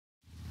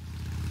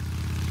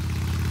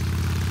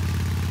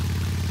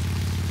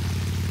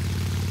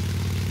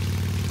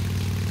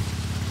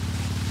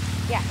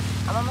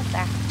I'm almost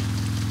there.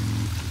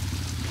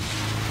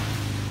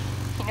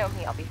 You know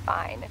me, I'll be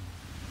fine.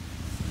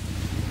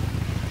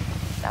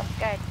 Sounds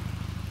good.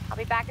 I'll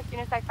be back as soon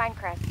as I find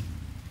Chris.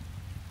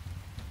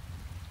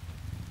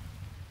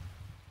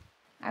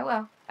 I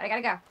will, but I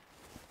gotta go.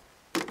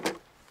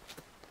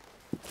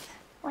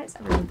 Why does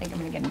everyone think I'm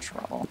gonna get in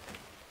trouble?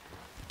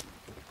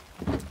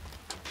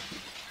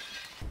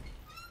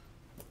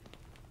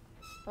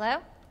 Hello?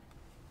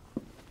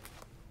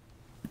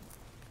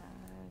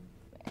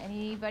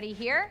 Anybody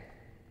here?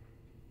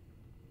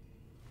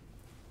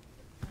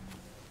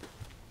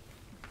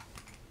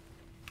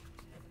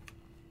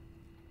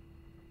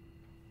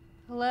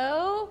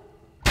 Hello?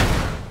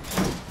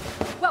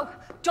 Whoa,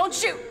 don't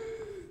shoot!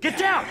 Get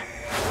down!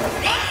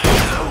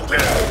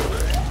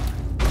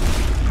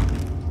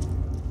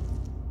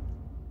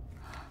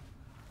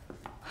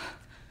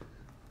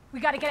 We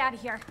gotta get out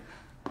of here.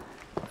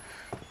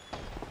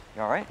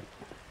 You alright?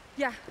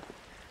 Yeah,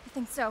 I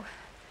think so.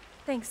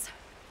 Thanks.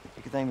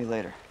 You can thank me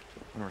later,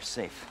 when we're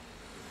safe.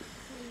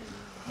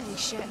 Holy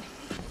shit.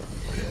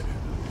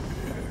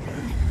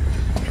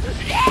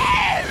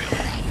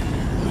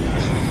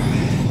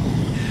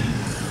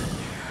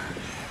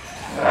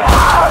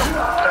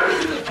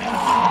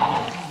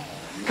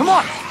 Come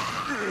on!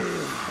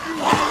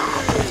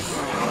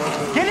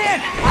 Get in!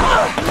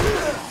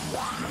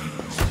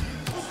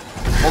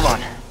 Hold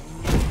on.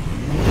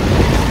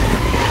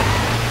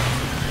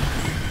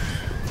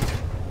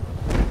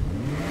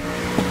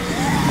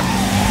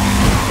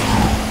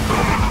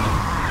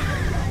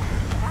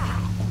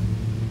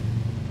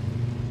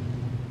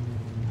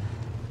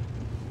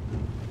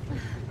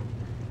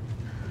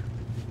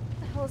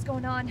 What's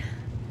going on?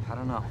 I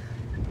don't know.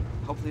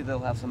 Hopefully they'll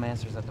have some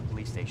answers at the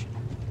police station.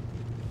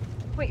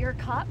 Wait, you're a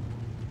cop?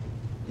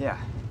 Yeah,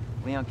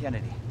 Leon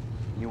Kennedy.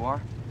 You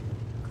are?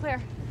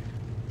 Claire.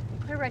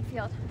 Claire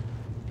Redfield.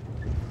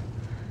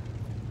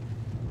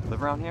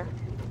 Live around here?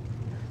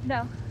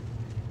 No.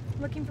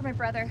 I'm looking for my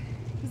brother.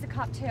 He's a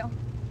cop too.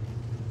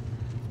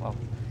 Well,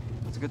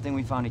 it's a good thing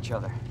we found each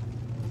other.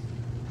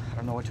 I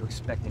don't know what to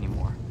expect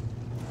anymore.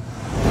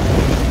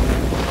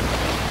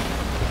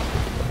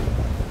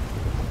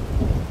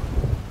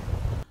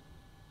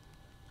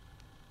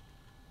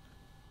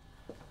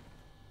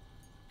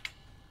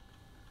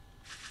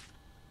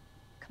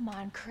 Come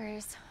on,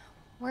 Chris.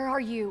 Where are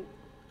you?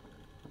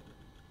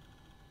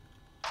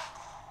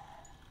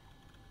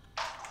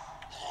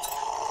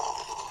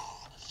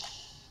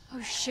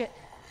 Oh shit.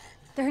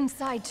 They're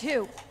inside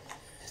too.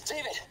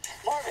 David!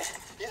 Marvin!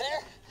 You there?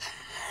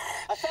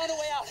 I found a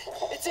way out.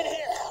 It's in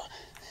here.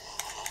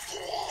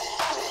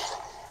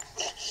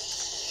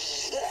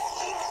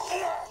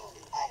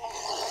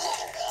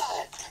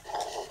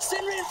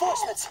 Send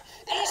reinforcements!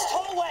 East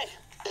hallway!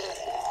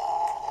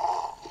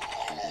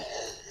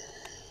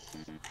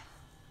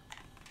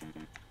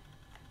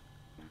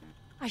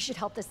 I should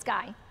help this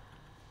guy.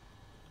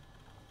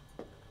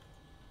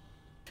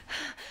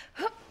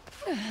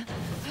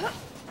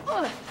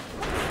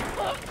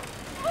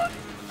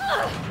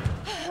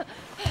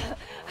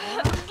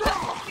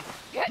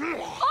 Get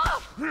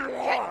off!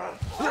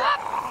 Help!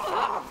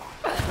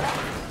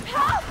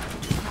 Help!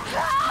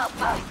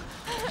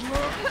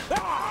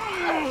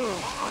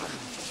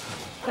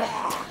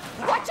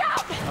 Watch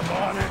out! I'm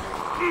on it.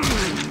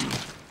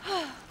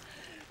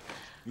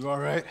 You all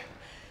right?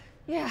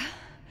 Yeah.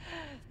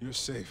 You're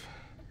safe.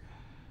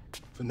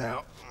 For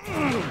now.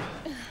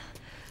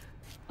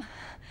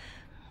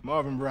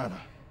 Marvin Browner.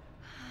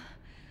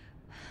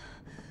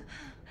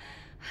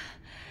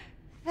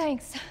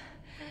 Thanks.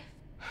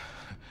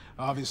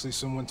 Obviously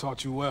someone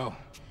taught you well.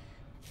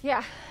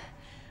 Yeah.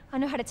 I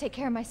know how to take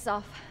care of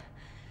myself.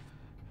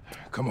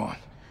 Come on.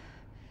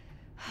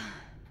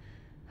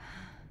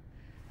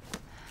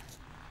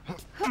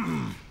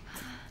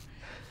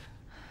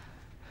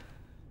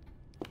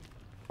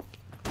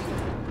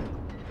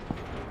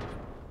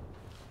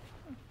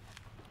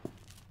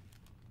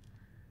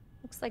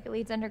 Looks like it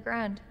leads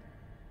underground.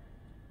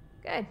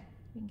 Good.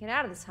 We can get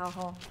out of this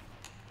hellhole.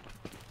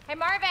 Hey,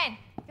 Marvin!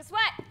 Guess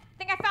what? I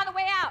think I found the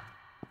way out!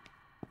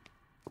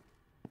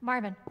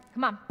 Marvin,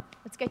 come on.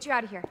 Let's get you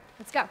out of here.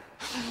 Let's go.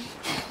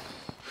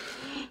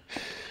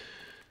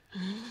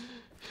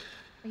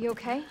 Are you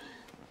okay?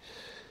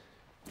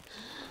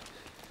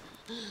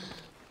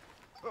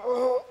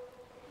 Oh,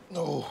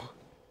 no.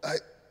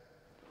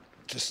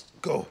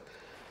 Just go.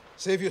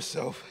 Save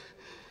yourself.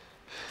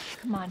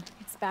 Come on.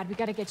 It's bad. We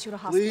gotta get you to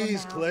hospital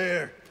Please, now.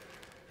 Claire.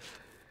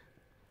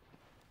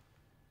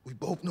 We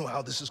both know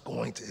how this is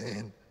going to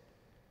end.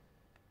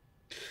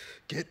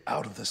 Get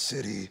out of the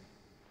city.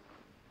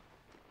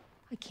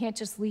 I can't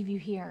just leave you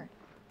here.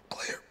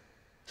 Claire,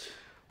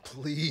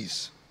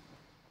 please,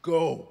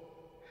 go.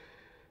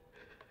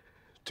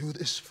 Do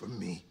this for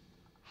me.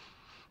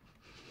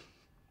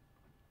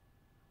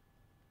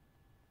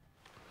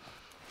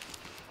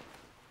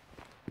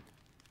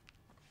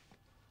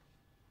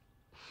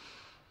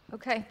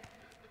 Okay.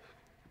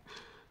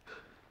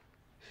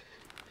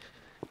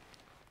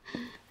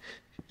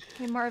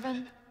 Hey,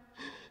 Marvin.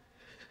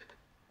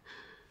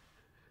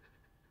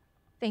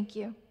 Thank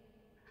you.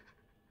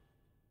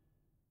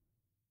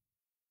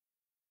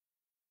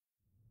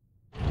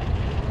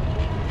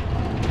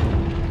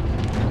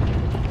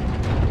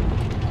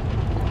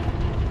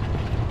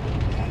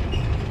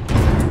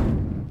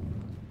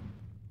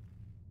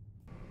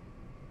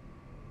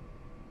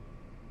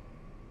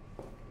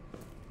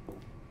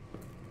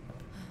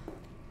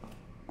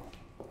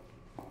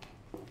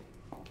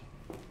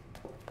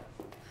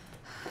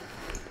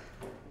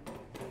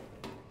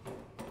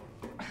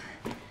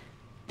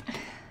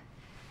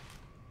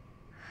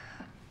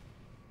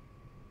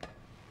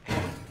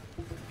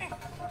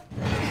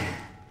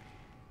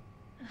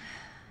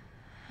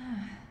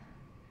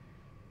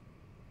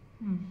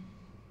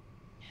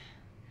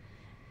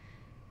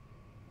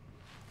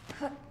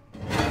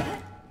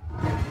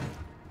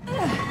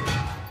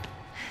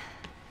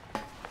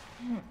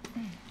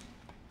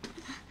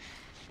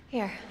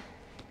 Here.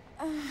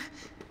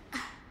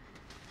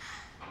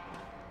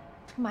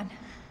 Come on.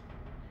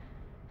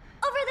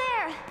 Over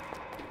there!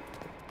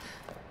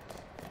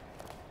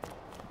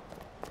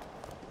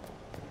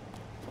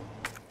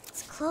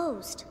 It's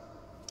closed.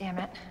 Damn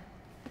it.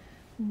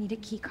 We need a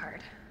key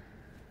card.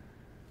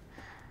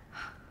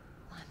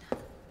 Hold on.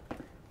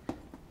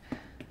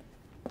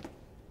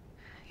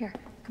 Here,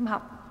 come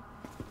help.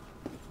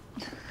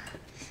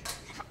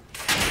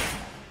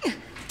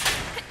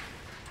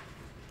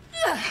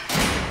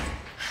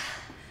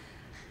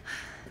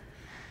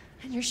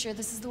 And you're sure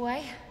this is the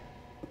way?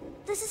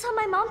 This is how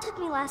my mom took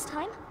me last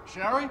time.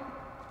 Sherry?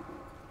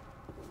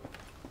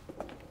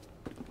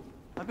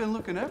 I've been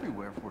looking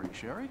everywhere for you,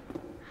 Sherry.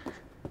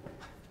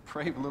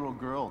 Brave little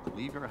girl to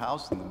leave your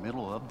house in the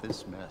middle of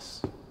this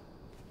mess.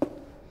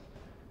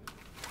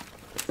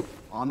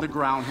 On the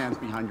ground, hands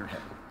behind your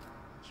head.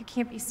 You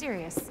can't be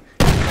serious.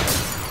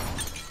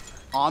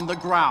 On the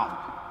ground,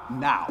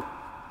 now.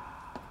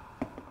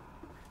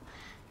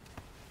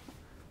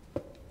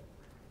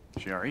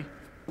 Sherry,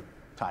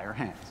 tie her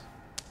hands.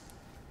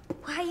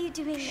 Why are you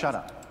doing this? Shut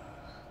up.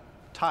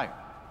 Tie her.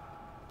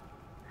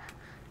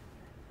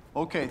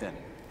 Okay then.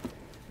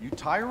 You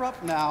tie her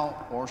up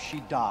now, or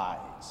she dies.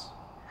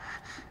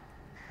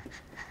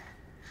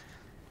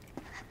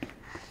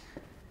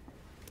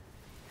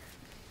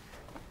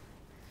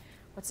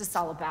 What's this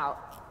all about?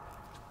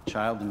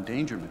 Child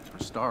endangerment,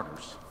 for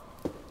starters.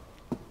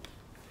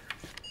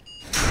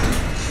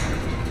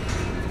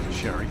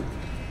 Sherry,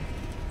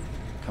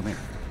 come here.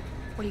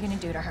 What are you gonna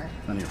do to her?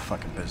 None of your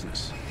fucking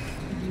business.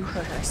 If you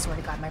hurt her, I swear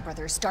to God, my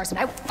brother is stars and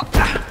I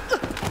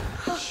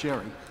will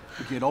Sherry,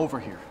 get over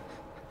here.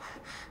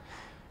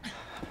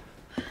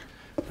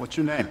 What's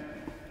your name?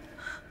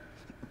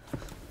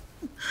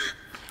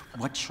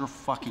 What's your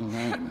fucking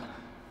name?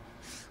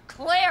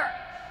 Claire!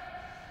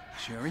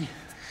 Sherry,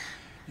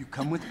 you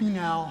come with me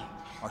now,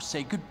 or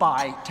say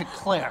goodbye to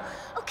Claire.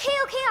 Okay,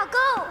 I'll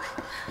go.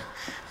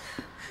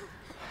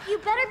 You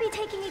better be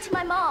taking me to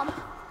my mom.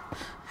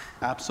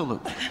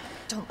 Absolutely.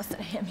 Don't listen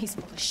to him, he's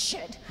full of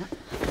shit.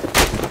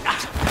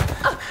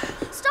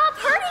 Stop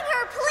hurting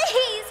her,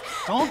 please!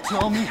 Don't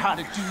tell me how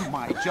to do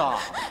my job.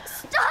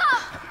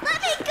 Stop! Let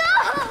me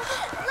go!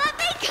 Let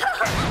me go!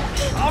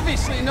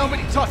 Obviously,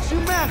 nobody taught you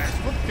manners.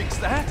 We'll fix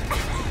that.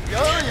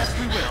 Oh, yes,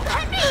 we will.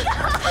 Let me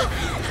go!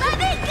 Let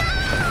me go!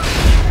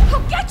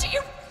 I'll get you,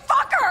 you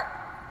fucker!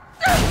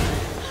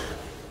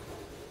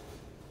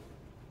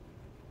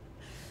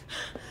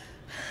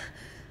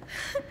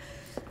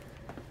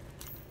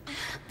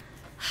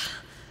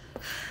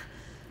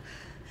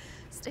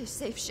 Stay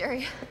safe,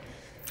 Sherry.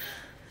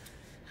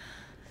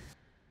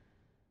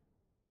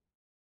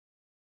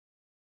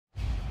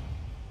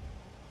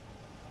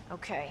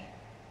 Okay.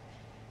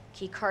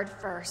 Key card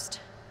first.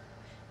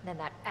 Then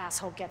that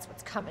asshole gets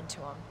what's coming to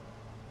him.